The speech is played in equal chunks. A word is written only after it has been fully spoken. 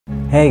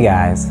Hey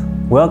guys,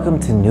 welcome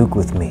to Nuke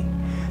With Me,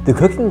 the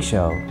cooking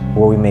show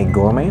where we make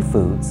gourmet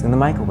foods in the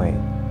microwave.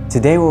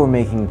 Today we're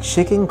making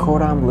chicken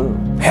cordon bleu.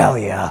 Hell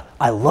yeah,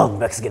 I love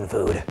Mexican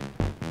food.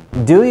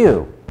 Do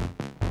you?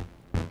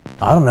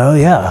 I don't know,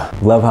 yeah.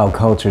 Love how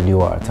cultured you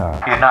are,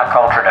 Todd. He's not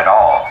cultured at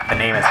all. The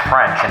name is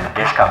French and the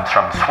dish comes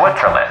from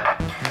Switzerland.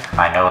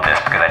 I know this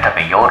because I took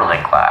a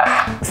yodeling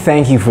class.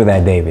 Thank you for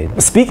that,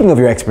 David. Speaking of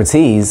your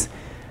expertise,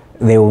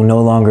 they will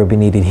no longer be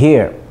needed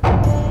here.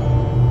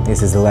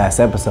 This is the last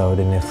episode,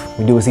 and if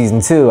we do a season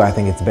 2, I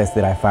think it's best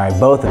that I fire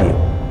both of you.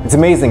 It's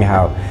amazing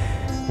how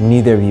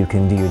neither of you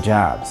can do your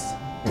jobs.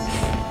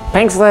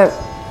 Pink slip,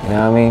 you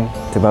know what I mean?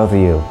 To both of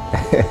you.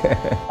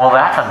 Well,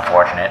 that's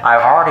unfortunate.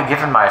 I've already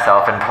given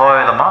myself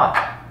Employee of the Month.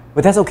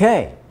 But that's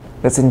okay.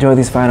 Let's enjoy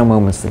these final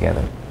moments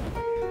together.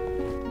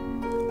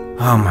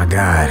 Oh my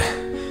God.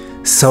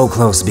 So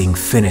close to being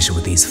finished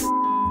with these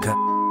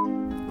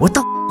What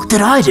the f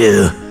did I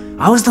do?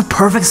 I was the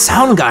perfect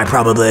sound guy,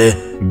 probably.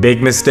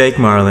 Big mistake,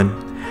 Marlon.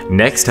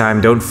 Next time,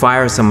 don't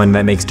fire someone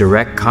that makes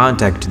direct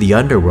contact to the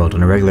underworld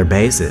on a regular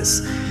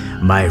basis.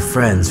 My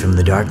friends from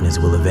the darkness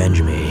will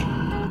avenge me.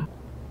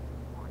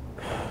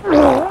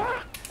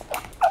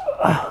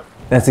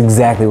 That's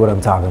exactly what I'm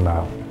talking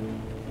about.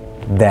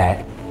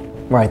 That,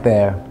 right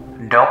there.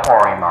 Don't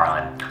worry,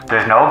 Marlon.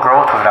 There's no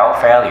growth without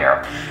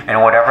failure,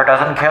 and whatever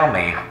doesn't kill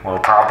me will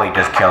probably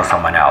just kill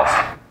someone else.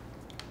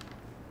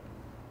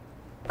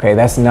 Okay,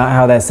 that's not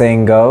how that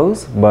saying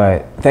goes,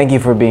 but thank you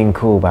for being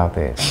cool about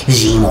this.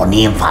 I'm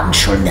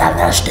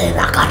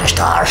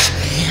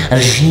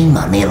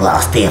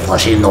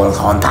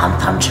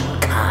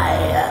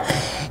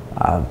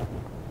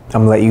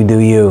gonna let you do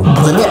you.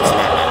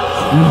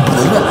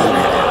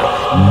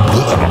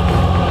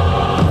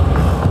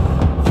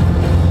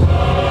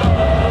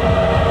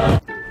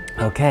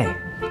 Okay,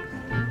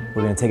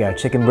 we're gonna take our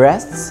chicken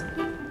breasts,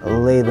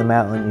 lay them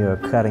out on your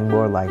cutting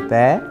board like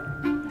that.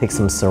 Take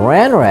some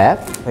saran wrap,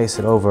 place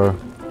it over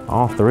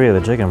all 3 of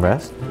the chicken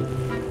breasts.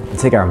 And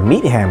take our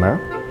meat hammer,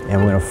 and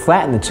we're gonna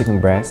flatten the chicken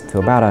breast to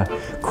about a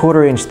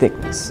 1/4 inch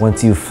thickness.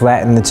 Once you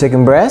flatten the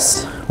chicken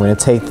breast, we're gonna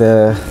take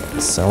the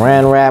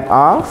saran wrap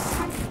off,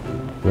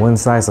 1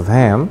 slice of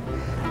ham,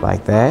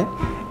 like that.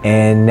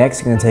 And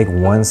next, you're gonna take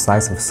 1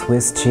 slice of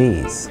Swiss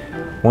cheese.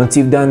 Once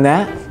you've done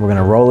that, we're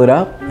gonna roll it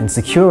up and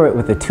secure it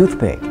with a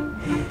toothpick.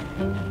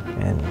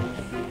 And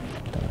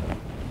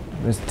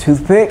there's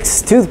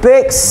toothpicks.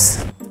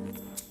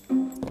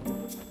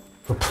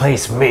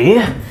 Replace me?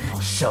 I'll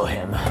show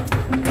him.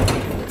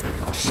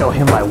 I'll show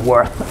him my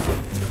worth.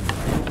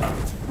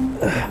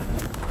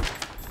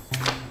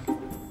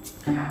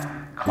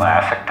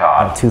 Classic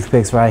Todd.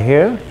 Toothpicks right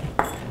here.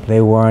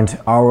 They weren't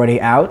already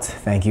out.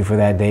 Thank you for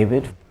that,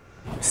 David.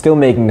 Still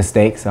making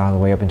mistakes all the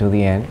way up until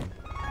the end.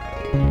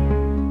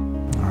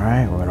 All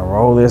right, we're gonna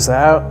roll this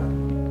out.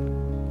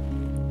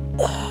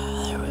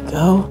 There we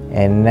go.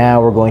 And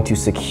now we're going to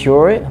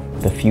secure it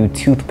with a few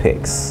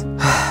toothpicks.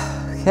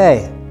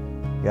 Okay,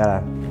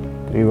 got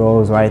 3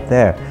 rolls right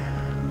there.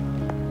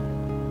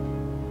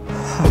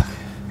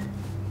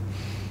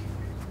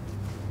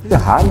 Is it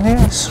hot in here?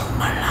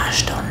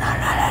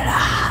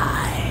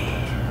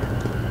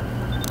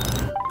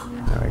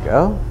 There we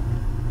go.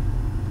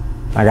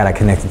 I gotta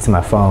connect it to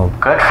my phone.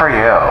 Good for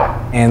you.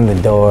 And the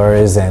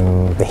doors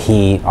and the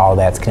heat, all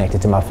that's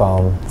connected to my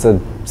phone. It's a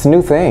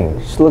new thing.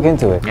 You should look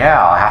into it. Yeah,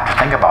 I'll have to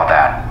think about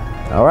that.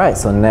 All right,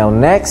 so now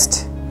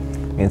next,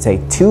 I'm gonna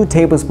take 2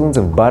 tablespoons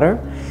of butter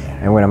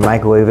and we're gonna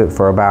microwave it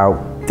for about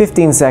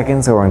 15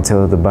 seconds or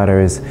until the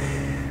butter is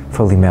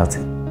fully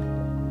melted.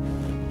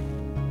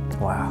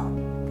 Wow,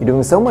 you're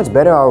doing so much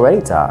better already,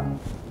 Todd.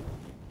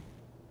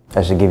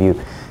 I should give you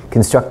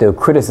constructive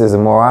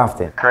criticism more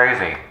often.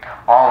 Crazy.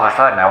 All of a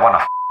sudden, I want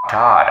to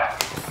Todd.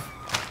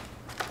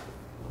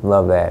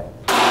 Love that.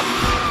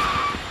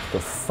 The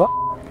fuck?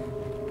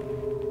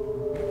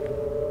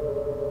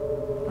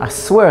 I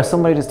swear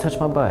somebody just touched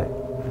my butt.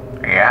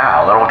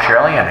 Yeah, a little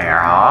chilly in here,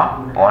 huh?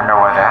 Wonder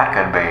what that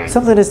could be.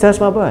 Something just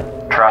touched my butt.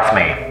 Trust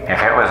me,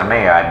 if it was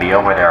me, I'd be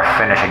over there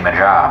finishing the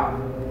job.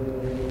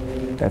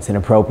 That's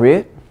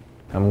inappropriate.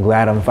 I'm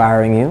glad I'm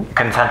firing you.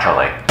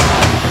 Consensually.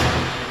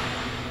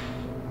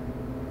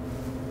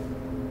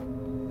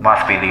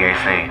 Must be the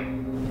AC.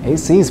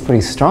 AC is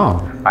pretty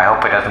strong. I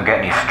hope it doesn't get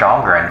any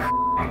stronger and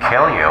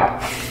kill you.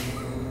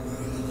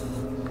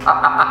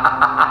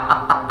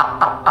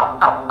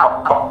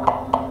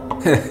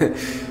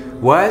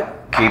 What?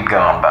 Keep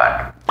going,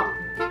 bud.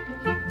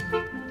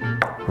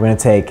 We're gonna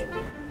take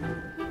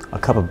a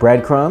cup of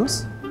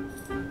breadcrumbs,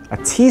 a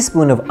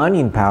teaspoon of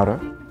onion powder,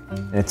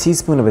 and a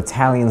teaspoon of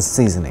Italian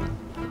seasoning.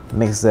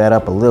 Mix that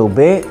up a little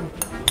bit.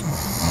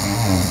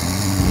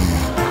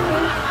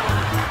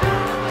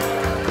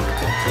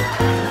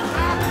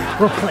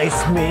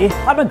 Replace me?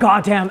 I'm a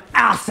goddamn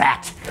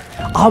asset.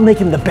 I'll make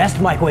him the best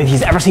microwave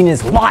he's ever seen in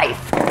his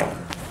life.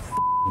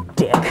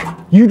 Dick.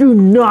 You do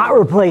not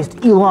replace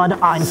Elon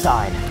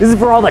Einstein. This is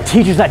for all the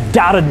teachers that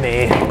doubted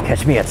me.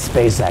 Catch me at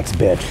SpaceX,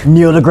 bitch.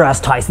 Neil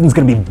deGrasse Tyson's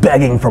gonna be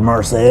begging for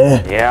mercy.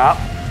 Yeah.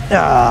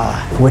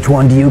 Which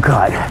one do you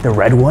cut? The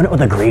red one or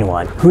the green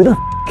one? Who the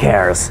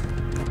cares?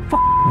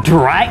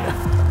 Right?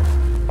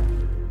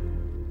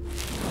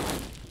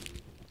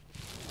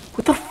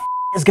 What the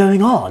is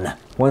going on?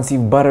 Once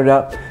you've buttered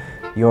up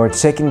your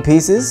chicken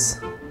pieces,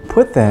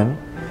 put them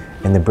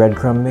in the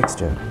breadcrumb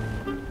mixture.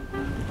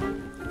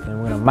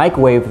 And we're gonna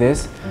microwave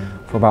this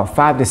for about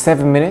 5 to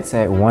 7 minutes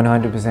at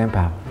 100%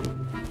 power.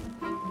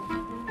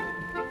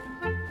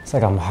 It's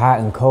like I'm hot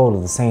and cold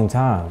at the same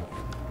time.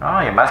 Oh,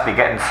 you must be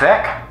getting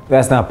sick.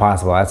 That's not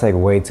possible. I take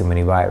way too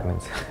many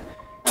vitamins.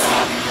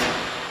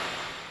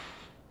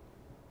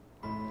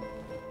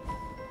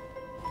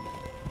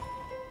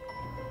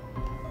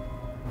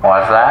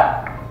 What's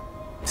that?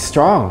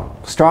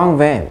 Strong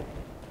vein.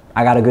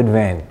 I got a good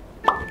vein.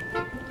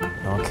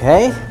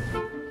 Okay.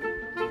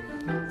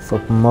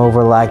 Flip them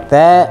over like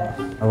that.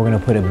 And we're gonna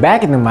put it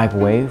back in the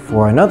microwave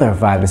for another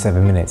 5 to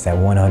 7 minutes at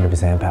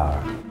 100%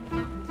 power.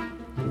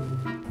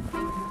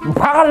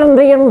 Pardon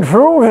the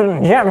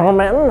intrusion,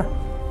 gentlemen.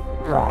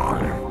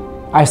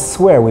 I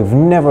swear we've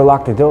never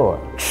locked the door.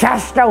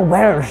 Chester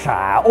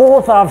Wilshire,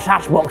 author of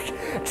such books.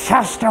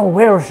 Chester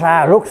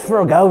Wilshire looks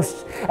for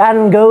ghosts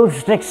and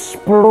Ghost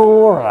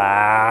Explorer.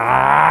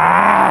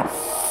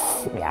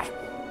 Yes.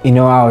 You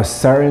know, I was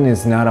certain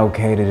it's not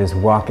okay to just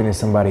walk into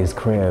somebody's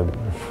crib.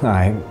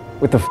 Like,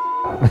 what the f?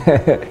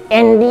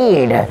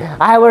 Indeed,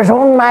 I was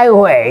on my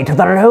way to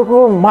the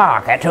local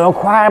market to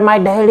acquire my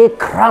daily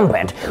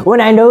crumpet when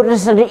I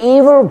noticed an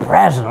evil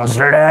presence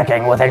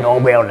lurking within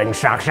your building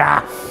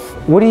structure.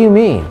 What do you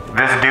mean?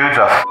 This dude's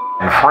a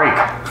freak.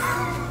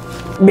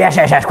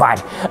 Yes,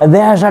 quite.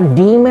 There's a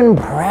demon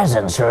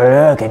presence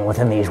lurking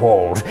within these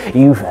walls.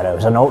 You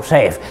fellows are not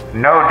safe.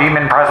 No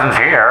demon presence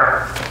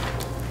here.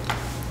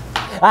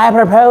 I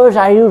propose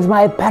I use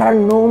my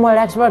paranormal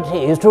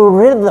expertise to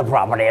rid the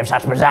property of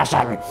such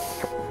possession.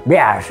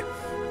 Yes.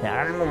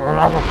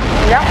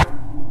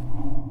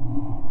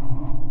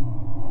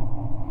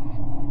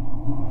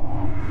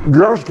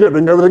 Just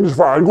kidding, everything's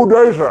fine. Good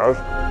day, sir.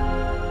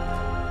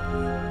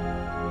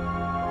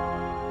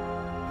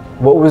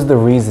 What was the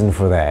reason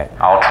for that?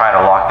 I'll try to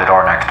lock the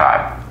door next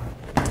time.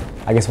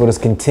 I guess we'll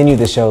just continue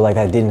the show like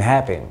that didn't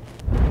happen.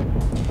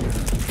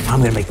 I'm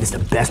gonna make this the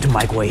best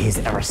microwave he's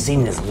ever seen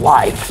in his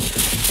life.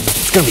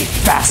 It's gonna be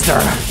faster.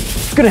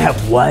 It's gonna have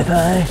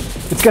Wi-Fi.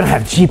 It's gonna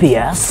have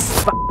GPS.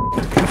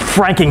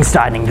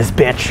 Frankensteining this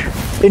bitch.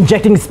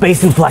 Injecting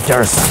space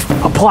inflectors.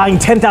 Applying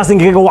 10,000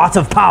 gigawatts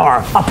of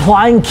power.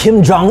 Applying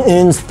Kim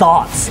Jong-un's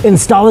thoughts.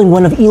 Installing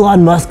one of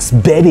Elon Musk's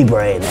baby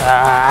brains.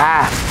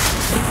 Yeah.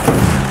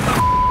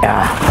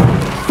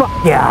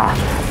 Fuck yeah.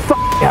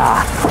 Fuck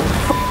yeah.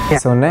 Fuck yeah.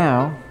 So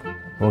now,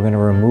 we're gonna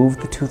remove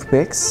the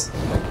toothpicks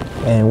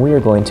and we are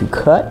going to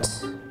cut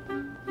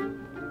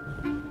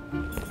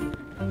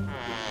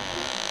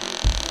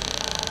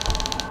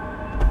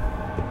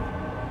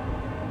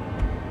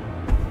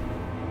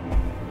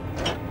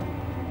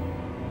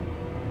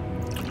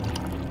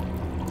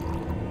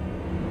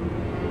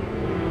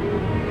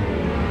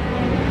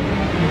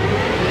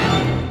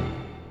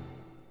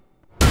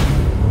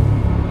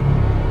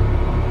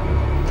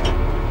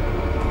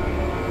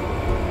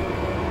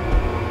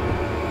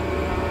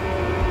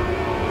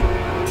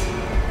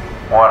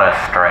What a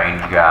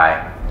strange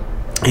guy.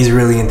 He's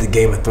really into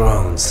Game of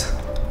Thrones.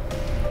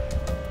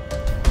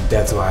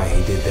 That's why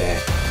he did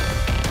that.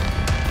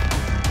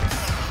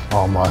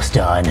 Almost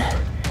done.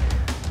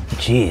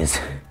 Jeez.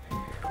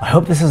 I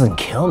hope this doesn't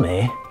kill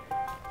me.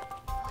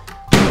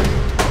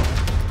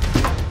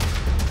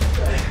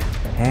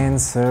 Hand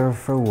serve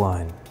for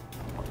one.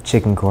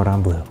 Chicken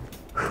cordon bleu.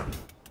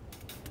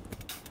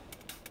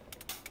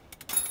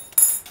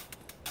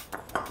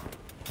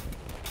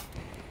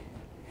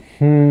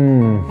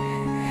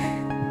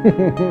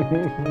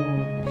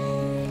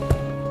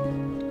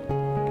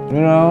 You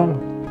know,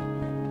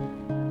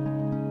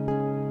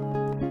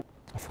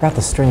 I forgot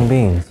the string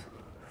beans.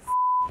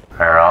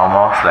 They're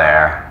almost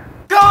there.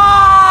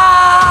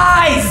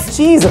 Guys!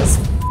 Jesus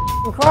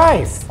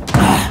Christ!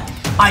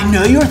 I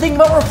know you were thinking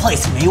about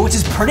replacing me, which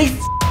is pretty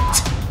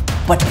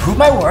f***ed. But to prove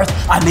my worth,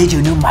 I made you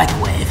a new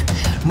microwave.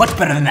 Much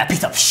better than that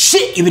piece of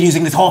shit you've been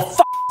using this whole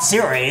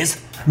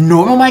series.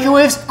 Normal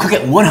microwaves cook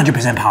at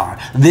 100% power.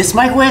 This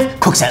microwave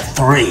cooks at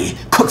 3.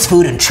 Cooks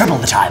food in triple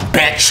the time,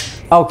 bitch.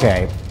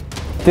 Okay,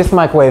 this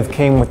microwave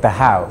came with the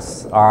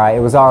house, all right? It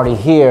was already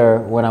here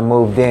when I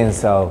moved in,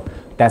 so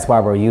that's why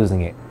we're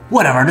using it.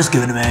 Whatever, just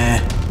give it to me.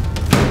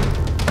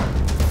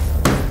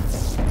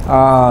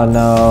 Oh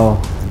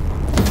no.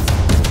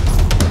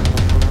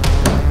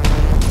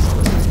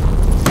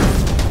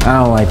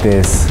 I don't like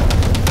this.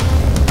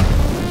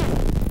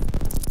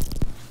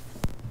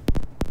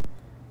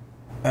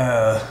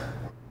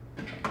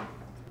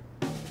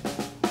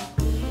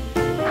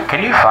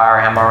 Can you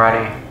fire him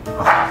already?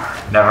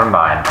 Never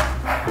mind.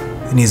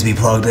 It needs to be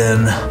plugged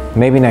in.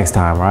 Maybe next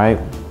time, right?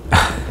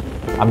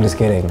 I'm just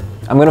kidding.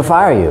 I'm gonna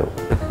fire you.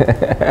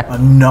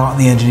 I'm not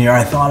the engineer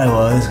I thought I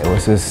was.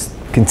 Let's just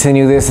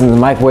continue this in the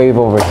microwave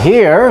over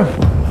here.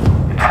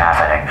 It's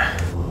happening.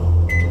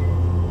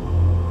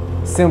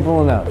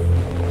 Simple enough.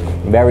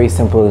 Very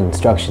simple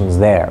instructions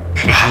there.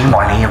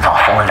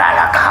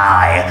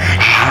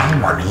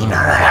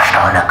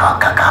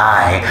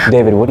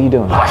 David, what are you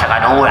doing?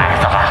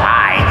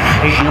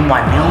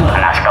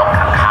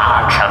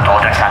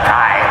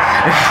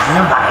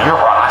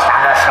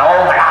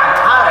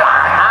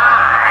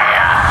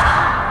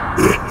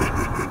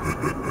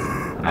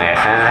 This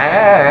is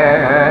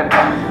it.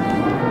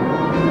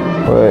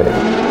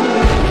 What?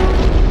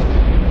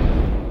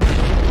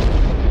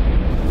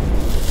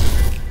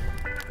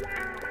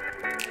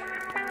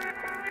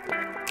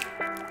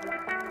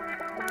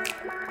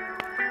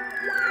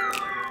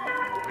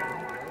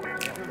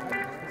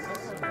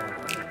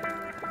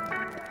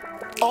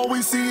 All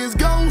we see is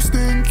ghosts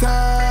in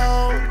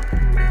town.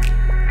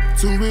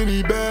 Too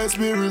many bad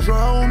spirits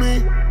around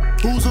me.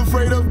 Who's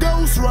afraid of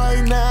ghosts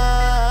right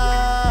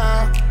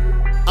now?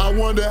 I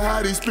wonder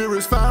how these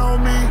spirits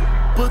found me,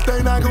 but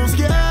they not gonna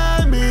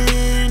scare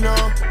me, no.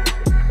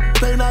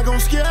 They not gonna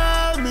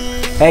scare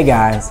me. Hey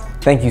guys,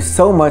 thank you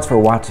so much for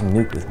watching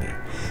Nuke With Me.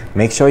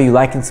 Make sure you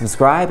like and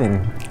subscribe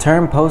and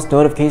turn post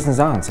notifications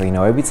on so you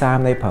know every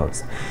time they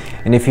post.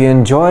 And if you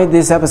enjoyed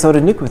this episode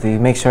of Nuke With Me,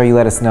 make sure you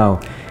let us know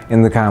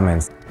in the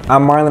comments.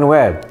 I'm Marlon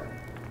Webb.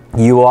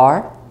 You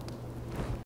are?